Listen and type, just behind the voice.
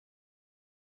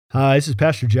Hi, this is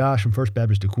Pastor Josh from First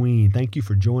Baptist of Queen. Thank you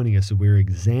for joining us. We're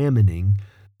examining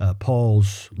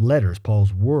Paul's letters,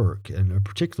 Paul's work, and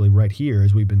particularly right here,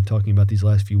 as we've been talking about these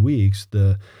last few weeks,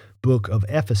 the book of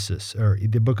Ephesus, or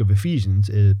the book of Ephesians,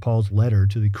 is Paul's letter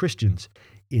to the Christians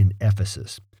in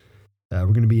Ephesus. We're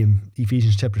going to be in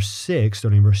Ephesians chapter 6,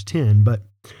 starting in verse 10, but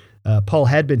Paul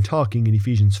had been talking in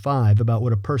Ephesians 5 about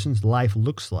what a person's life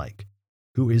looks like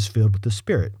who is filled with the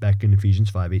Spirit, back in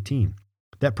Ephesians 5:18.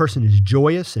 That person is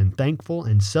joyous and thankful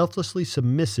and selflessly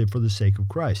submissive for the sake of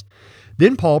Christ.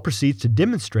 Then Paul proceeds to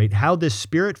demonstrate how this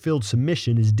Spirit-filled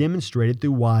submission is demonstrated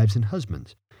through wives and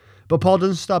husbands. But Paul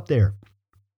doesn't stop there.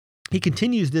 He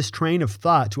continues this train of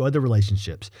thought to other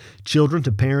relationships: children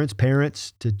to parents,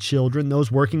 parents to children,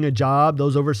 those working a job,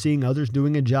 those overseeing others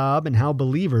doing a job, and how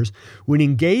believers, when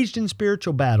engaged in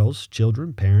spiritual battles,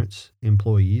 children, parents,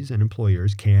 employees, and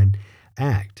employers can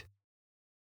act.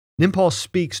 Then Paul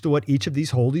speaks to what each of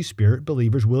these Holy Spirit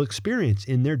believers will experience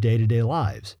in their day-to-day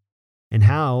lives and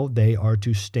how they are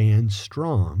to stand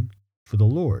strong for the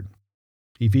Lord.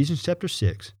 Ephesians chapter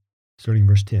 6, starting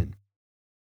verse 10.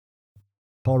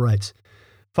 Paul writes,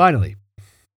 "Finally,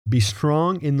 be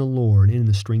strong in the Lord and in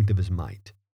the strength of his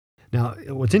might." Now,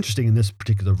 what's interesting in this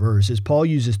particular verse is Paul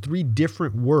uses three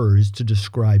different words to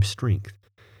describe strength.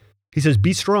 He says,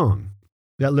 be strong.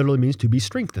 That literally means to be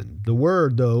strengthened. The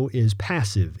word, though, is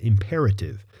passive,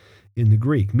 imperative in the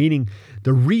Greek, meaning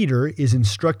the reader is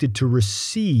instructed to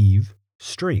receive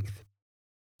strength.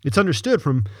 It's understood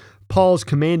from Paul's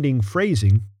commanding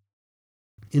phrasing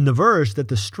in the verse that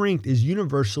the strength is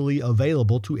universally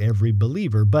available to every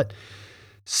believer, but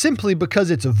simply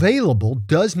because it's available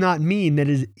does not mean that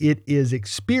it is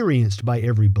experienced by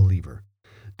every believer.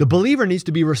 The believer needs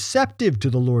to be receptive to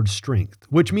the Lord's strength,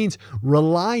 which means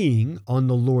relying on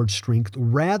the Lord's strength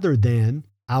rather than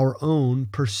our own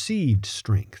perceived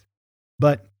strength.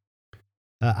 But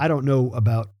I don't know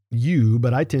about you,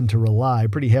 but I tend to rely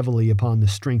pretty heavily upon the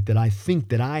strength that I think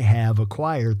that I have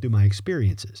acquired through my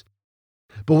experiences.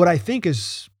 But what I think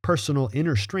is personal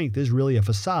inner strength is really a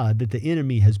facade that the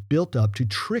enemy has built up to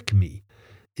trick me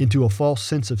into a false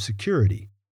sense of security,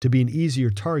 to be an easier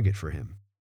target for him.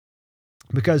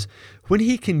 Because when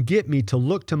he can get me to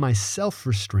look to myself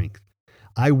for strength,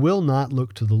 I will not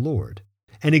look to the Lord.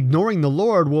 And ignoring the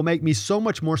Lord will make me so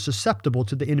much more susceptible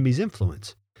to the enemy's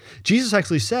influence. Jesus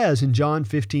actually says in John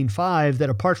 15:5 that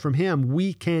apart from him,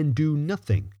 we can do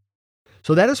nothing.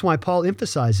 So that is why Paul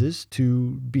emphasizes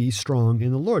to be strong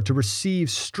in the Lord, to receive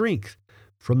strength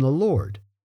from the Lord.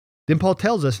 Then Paul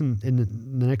tells us in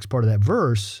the next part of that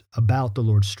verse about the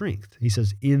Lord's strength. He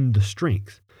says, in the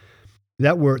strength.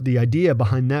 That word, the idea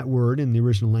behind that word in the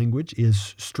original language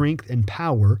is strength and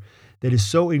power that is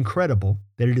so incredible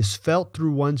that it is felt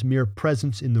through one's mere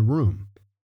presence in the room.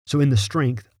 So in the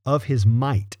strength of his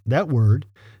might. That word,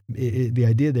 the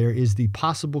idea there is the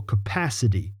possible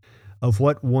capacity of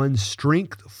what one's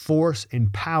strength, force,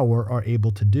 and power are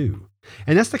able to do.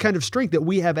 And that's the kind of strength that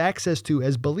we have access to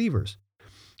as believers.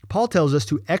 Paul tells us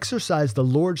to exercise the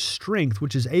Lord's strength,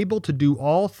 which is able to do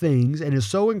all things and is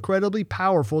so incredibly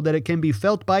powerful that it can be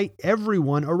felt by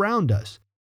everyone around us.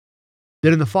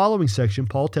 Then in the following section,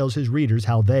 Paul tells his readers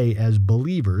how they, as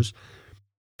believers,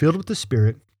 filled with the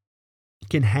Spirit,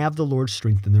 can have the Lord's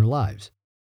strength in their lives.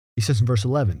 He says in verse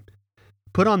 11,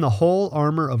 "Put on the whole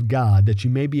armor of God that you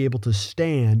may be able to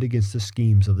stand against the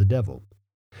schemes of the devil."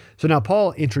 So now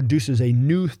Paul introduces a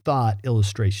new thought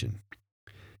illustration.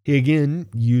 He again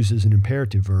uses an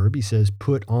imperative verb. He says,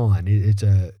 put on. It's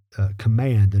a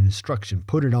command, an instruction.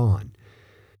 Put it on.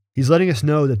 He's letting us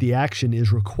know that the action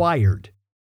is required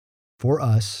for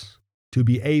us to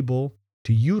be able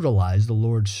to utilize the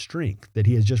Lord's strength that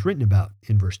he has just written about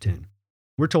in verse 10.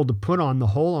 We're told to put on the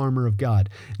whole armor of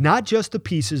God, not just the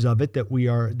pieces of it that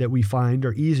we find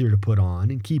are easier to put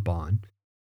on and keep on.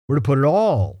 We're to put it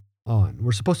all on.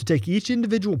 We're supposed to take each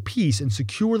individual piece and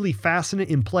securely fasten it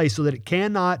in place so that it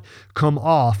cannot come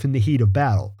off in the heat of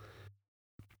battle.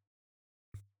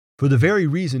 For the very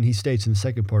reason he states in the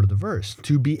second part of the verse,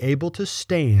 to be able to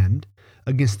stand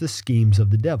against the schemes of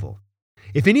the devil.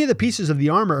 If any of the pieces of the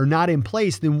armor are not in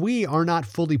place, then we are not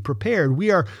fully prepared.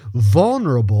 We are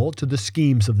vulnerable to the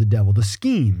schemes of the devil, the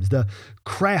schemes, the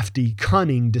crafty,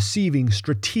 cunning, deceiving,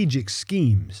 strategic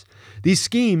schemes. These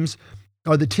schemes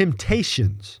are the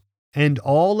temptations and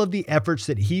all of the efforts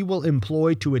that he will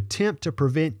employ to attempt to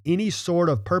prevent any sort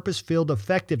of purpose-filled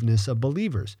effectiveness of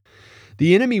believers.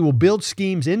 The enemy will build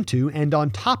schemes into and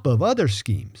on top of other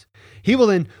schemes. He will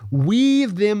then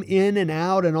weave them in and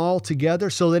out and all together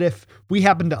so that if we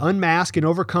happen to unmask and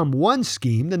overcome one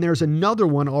scheme, then there's another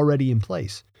one already in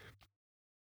place.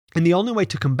 And the only way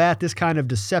to combat this kind of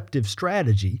deceptive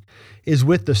strategy is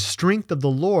with the strength of the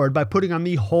Lord by putting on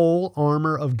the whole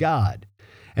armor of God.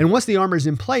 And once the armor is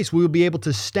in place, we will be able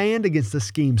to stand against the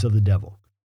schemes of the devil.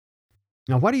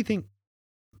 Now, why do you think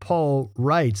Paul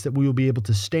writes that we will be able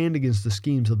to stand against the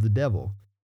schemes of the devil,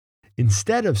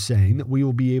 instead of saying that we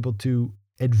will be able to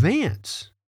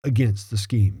advance against the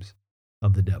schemes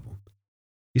of the devil?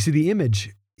 You see, the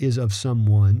image is of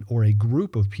someone or a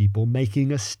group of people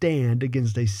making a stand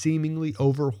against a seemingly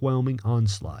overwhelming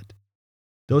onslaught.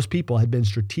 Those people had been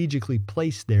strategically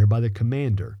placed there by the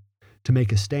commander to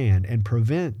make a stand and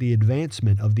prevent the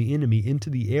advancement of the enemy into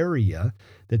the area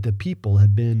that the people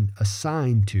had been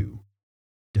assigned to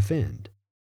defend.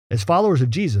 As followers of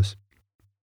Jesus,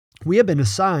 we have been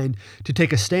assigned to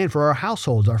take a stand for our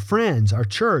households, our friends, our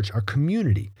church, our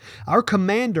community. Our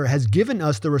commander has given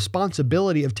us the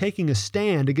responsibility of taking a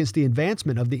stand against the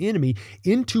advancement of the enemy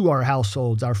into our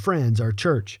households, our friends, our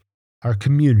church, our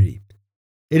community.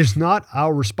 It is not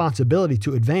our responsibility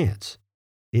to advance.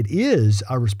 It is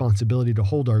our responsibility to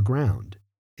hold our ground.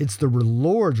 It's the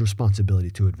Lord's responsibility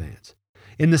to advance.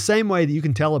 In the same way that you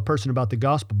can tell a person about the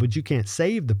gospel, but you can't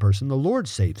save the person, the Lord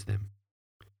saves them.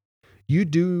 You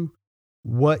do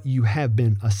what you have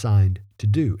been assigned to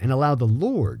do and allow the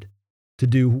Lord to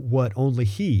do what only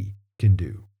He can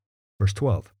do. Verse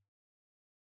 12.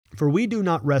 For we do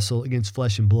not wrestle against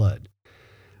flesh and blood,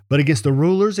 but against the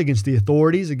rulers, against the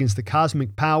authorities, against the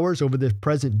cosmic powers over this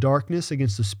present darkness,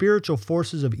 against the spiritual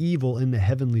forces of evil in the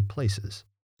heavenly places.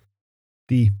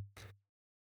 The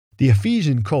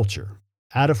Ephesian culture,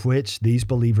 out of which these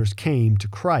believers came to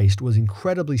Christ, was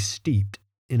incredibly steeped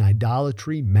in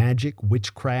idolatry, magic,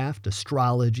 witchcraft,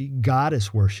 astrology,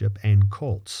 goddess worship, and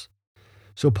cults.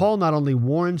 So Paul not only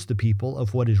warns the people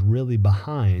of what is really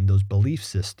behind those belief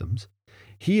systems,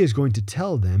 he is going to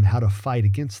tell them how to fight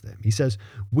against them. He says,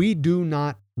 we do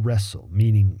not wrestle,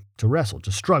 meaning to wrestle,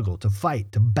 to struggle, to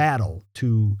fight, to battle,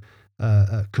 to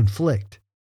conflict.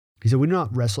 He said, we do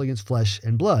not wrestle against flesh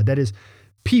and blood. That is,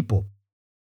 people,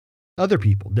 other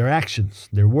people, their actions,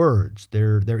 their words,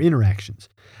 their interactions.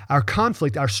 Our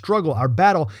conflict, our struggle, our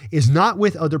battle is not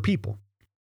with other people.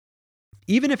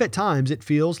 Even if at times it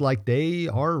feels like they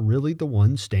are really the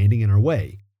ones standing in our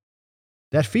way.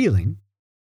 That feeling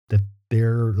that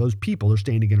those people are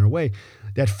standing in our way,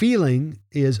 that feeling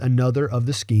is another of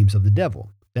the schemes of the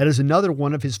devil. That is another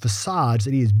one of his facades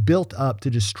that he has built up to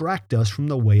distract us from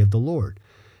the way of the Lord.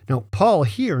 Now, Paul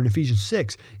here in Ephesians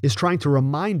 6 is trying to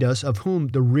remind us of whom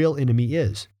the real enemy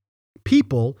is.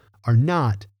 People are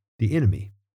not the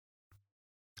enemy.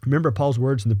 Remember Paul's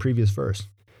words in the previous verse.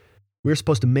 We're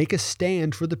supposed to make a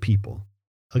stand for the people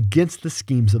against the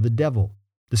schemes of the devil,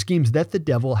 the schemes that the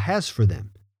devil has for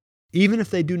them, even if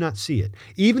they do not see it,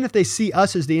 even if they see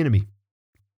us as the enemy,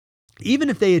 even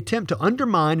if they attempt to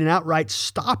undermine and outright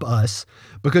stop us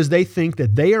because they think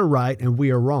that they are right and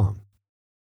we are wrong.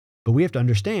 But we have to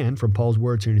understand from Paul's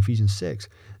words here in Ephesians 6,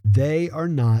 they are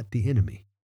not the enemy.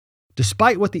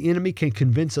 Despite what the enemy can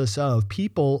convince us of,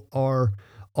 people are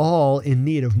all in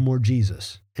need of more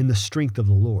Jesus and the strength of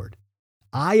the Lord.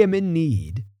 I am in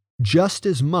need just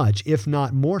as much, if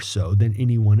not more so, than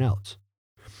anyone else.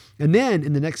 And then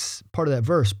in the next part of that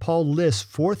verse, Paul lists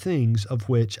 4 things of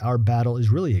which our battle is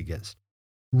really against.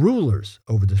 Rulers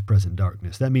over this present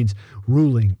darkness. That means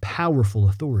ruling, powerful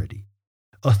authority.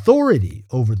 Authority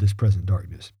over this present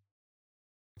darkness.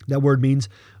 That word means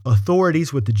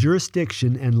authorities with the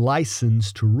jurisdiction and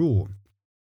license to rule.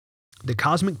 The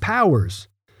cosmic powers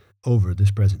over this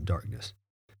present darkness.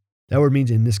 That word means,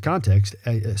 in this context,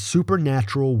 a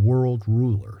supernatural world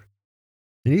ruler.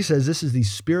 And he says this is the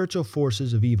spiritual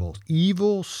forces of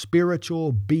evil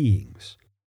spiritual beings.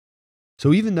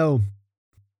 So even though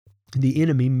the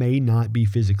enemy may not be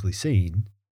physically seen,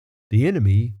 the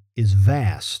enemy is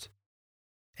vast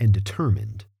and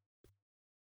determined.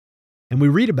 And we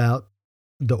read about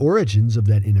the origins of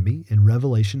that enemy in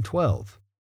Revelation 12,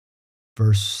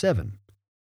 verse 7.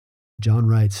 John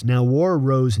writes, now war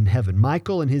arose in heaven,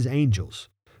 Michael and his angels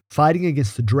fighting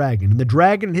against the dragon. And the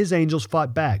dragon and his angels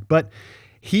fought back, but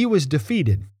he was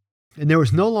defeated, and there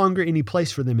was no longer any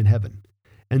place for them in heaven.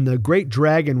 And the great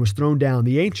dragon was thrown down,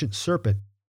 the ancient serpent,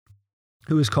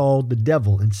 who is called the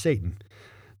devil and Satan,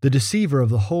 the deceiver of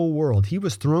the whole world. He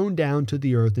was thrown down to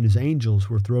the earth, and his angels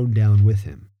were thrown down with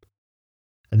him.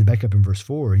 And then back up in verse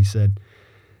 4, he said,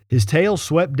 his tail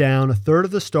swept down 1/3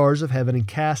 of the stars of heaven and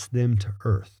cast them to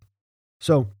earth.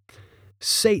 So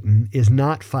Satan is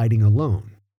not fighting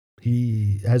alone.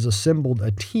 He has assembled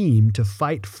a team to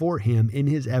fight for him in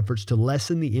his efforts to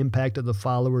lessen the impact of the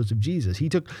followers of Jesus. He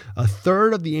took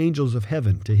 1/3 of the angels of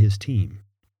heaven to his team.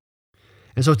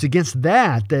 And so it's against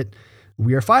that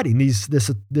we are fighting these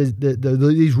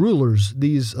rulers,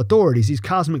 these authorities, these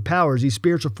cosmic powers, these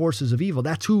spiritual forces of evil.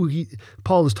 That's who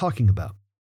Paul is talking about.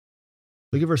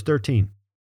 Look at verse 13.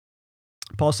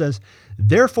 Paul says,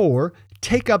 "Therefore,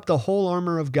 take up the whole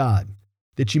armor of God,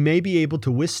 that you may be able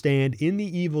to withstand in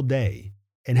the evil day,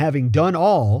 and having done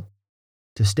all,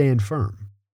 to stand firm."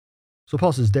 So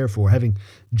Paul says, therefore, having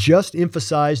just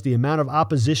emphasized the amount of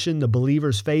opposition the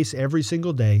believers face every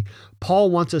single day, Paul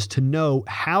wants us to know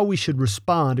how we should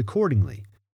respond accordingly.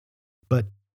 But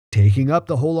taking up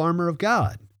the whole armor of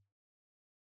God,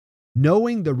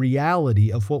 knowing the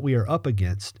reality of what we are up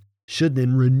against, should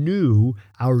then renew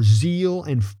our zeal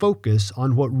and focus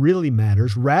on what really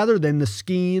matters rather than the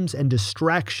schemes and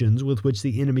distractions with which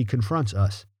the enemy confronts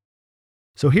us.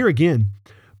 So here again,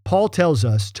 Paul tells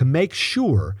us to make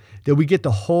sure that we get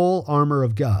the whole armor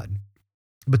of God.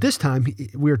 But this time,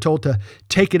 we are told to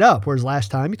take it up, whereas last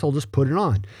time he told us put it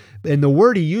on. And the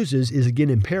word he uses is,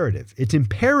 again, imperative. It's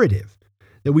imperative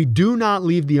that we do not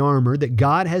leave the armor that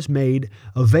God has made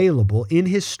available in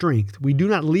his strength. We do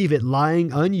not leave it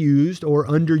lying unused or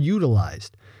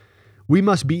underutilized. We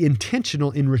must be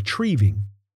intentional in retrieving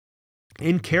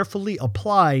and carefully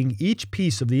applying each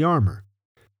piece of the armor.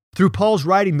 Through Paul's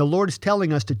writing, the Lord is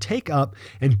telling us to take up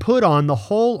and put on the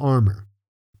whole armor,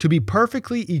 to be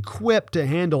perfectly equipped to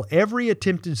handle every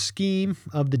attempted scheme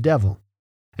of the devil.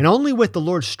 And only with the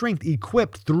Lord's strength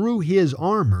equipped through his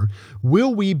armor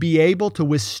will we be able to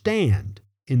withstand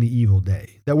in the evil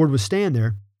day. That word withstand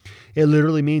there, it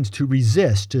literally means to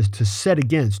resist, to set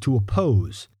against, to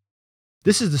oppose.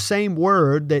 This is the same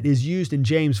word that is used in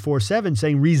James 4:7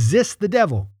 saying resist the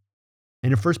devil.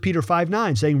 And in 1 Peter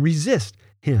 5:9 saying resist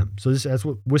him. So that's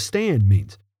what withstand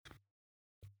means.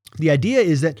 The idea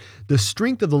is that the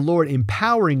strength of the Lord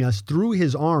empowering us through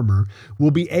his armor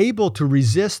will be able to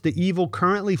resist the evil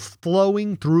currently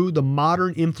flowing through the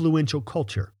modern influential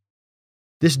culture.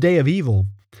 This day of evil,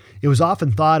 it was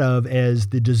often thought of as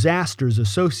the disasters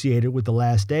associated with the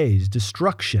last days,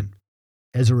 destruction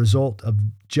as a result of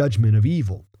judgment of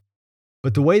evil.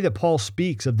 But the way that Paul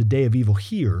speaks of the day of evil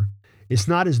here, it's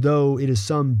not as though it is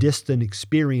some distant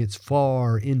experience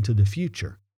far into the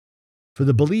future. For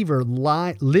the believer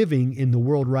living in the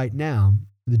world right now,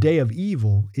 the day of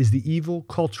evil is the evil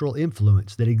cultural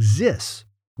influence that exists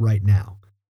right now.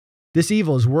 This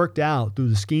evil is worked out through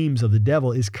the schemes of the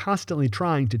devil, is constantly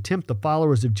trying to tempt the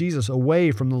followers of Jesus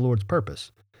away from the Lord's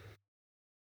purpose.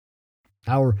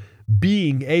 Our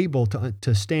being able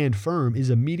to stand firm is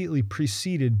immediately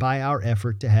preceded by our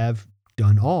effort to have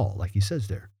done all, like he says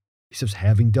there. He says,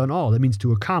 having done all. That means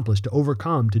to accomplish, to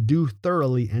overcome, to do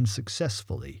thoroughly and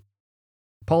successfully.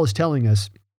 Paul is telling us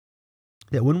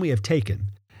that when we have taken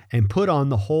and put on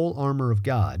the whole armor of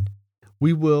God,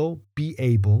 we will be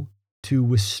able to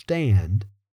withstand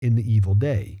in the evil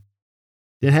day.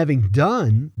 Then having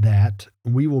done that,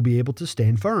 we will be able to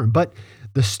stand firm. But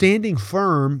the standing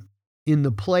firm in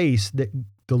the place that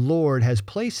the Lord has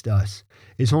placed us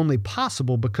is only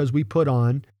possible because we put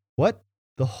on what?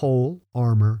 The whole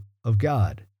armor of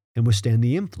God and withstand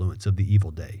the influence of the evil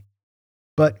day.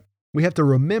 But we have to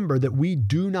remember that we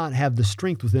do not have the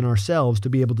strength within ourselves to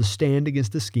be able to stand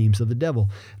against the schemes of the devil.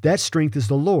 That strength is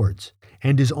the Lord's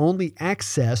and is only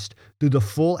accessed through the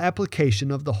full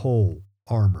application of the whole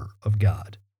armor of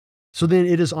God. So then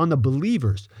it is on the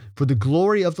believers, for the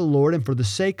glory of the Lord and for the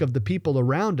sake of the people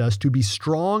around us, to be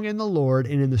strong in the Lord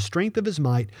and in the strength of his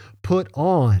might, put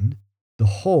on the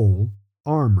whole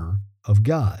armor of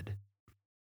God.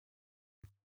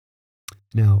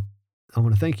 Now, I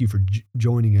want to thank you for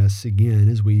joining us again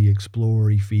as we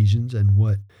explore Ephesians and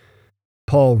what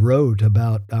Paul wrote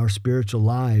about our spiritual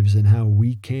lives and how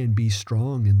we can be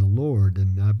strong in the Lord.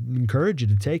 And I encourage you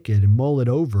to take it and mull it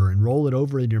over and roll it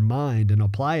over in your mind and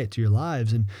apply it to your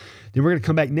lives. And then we're going to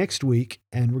come back next week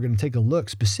and we're going to take a look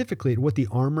specifically at what the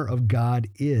armor of God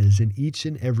is in each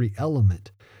and every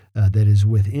element that is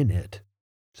within it.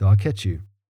 So I'll catch you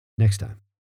next time.